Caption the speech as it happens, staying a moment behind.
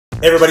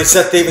Hey everybody,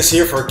 Seth Davis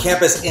here for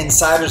Campus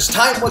Insiders.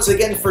 Time once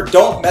again for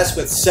Don't Mess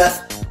with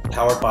Seth,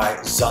 powered by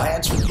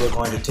Zions. We're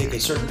going to take a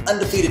certain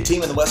undefeated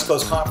team in the West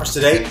Coast Conference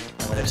today.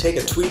 I'm going to take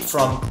a tweet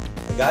from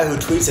the guy who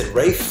tweets at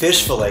Ray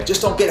Fishfillet.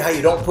 Just don't get how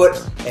you don't put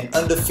an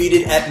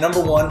undefeated at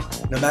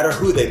 #1 no matter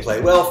who they play.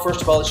 Well,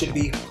 first of all, it should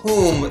be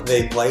whom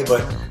they play,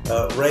 but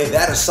Ray,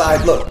 that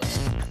aside, look,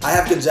 I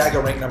have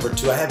Gonzaga ranked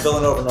 #2. I have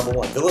Villanova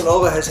 #1.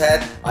 Villanova has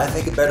had, I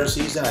think, a better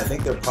season. I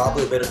think they're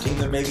probably a better team.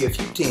 There may be a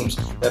few teams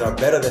that are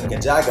better than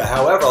Gonzaga.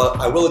 However,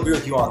 I will agree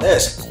with you on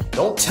this.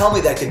 Don't tell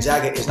me that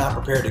Gonzaga is not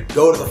prepared to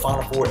go to the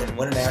Final Four and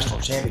win a national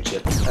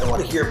championship. I don't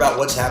want to hear about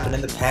what's happened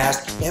in the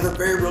past. They have a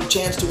very real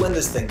chance to win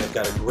this thing. They've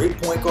got a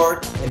great point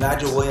guard in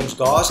Nigel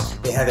Williams-Goss.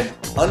 They have an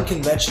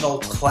unconventional,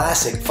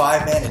 classic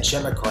five-man in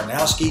Shemek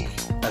Karnowski.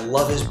 I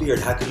love his beard.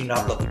 How could you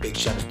not love the big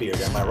Shem's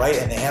beard? Am I right?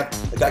 And they have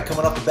a guy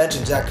coming off the bench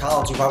in Zach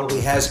Collins who probably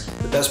has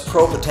the best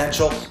pro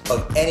potential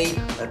of any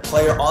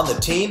player on the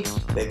team.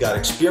 They've got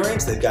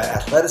experience, they've got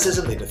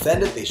athleticism, they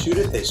defend it, they shoot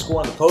it, they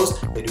score on the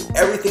post. They do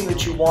everything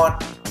that you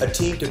want a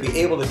team to be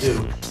able to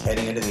do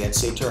heading into the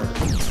NCAA tournament.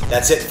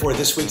 That's it for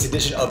this week's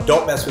edition of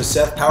Don't Mess with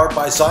Seth, powered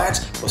by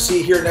Science. We'll see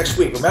you here next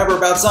week. Remember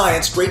about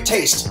Science, great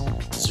taste,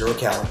 0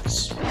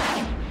 calories.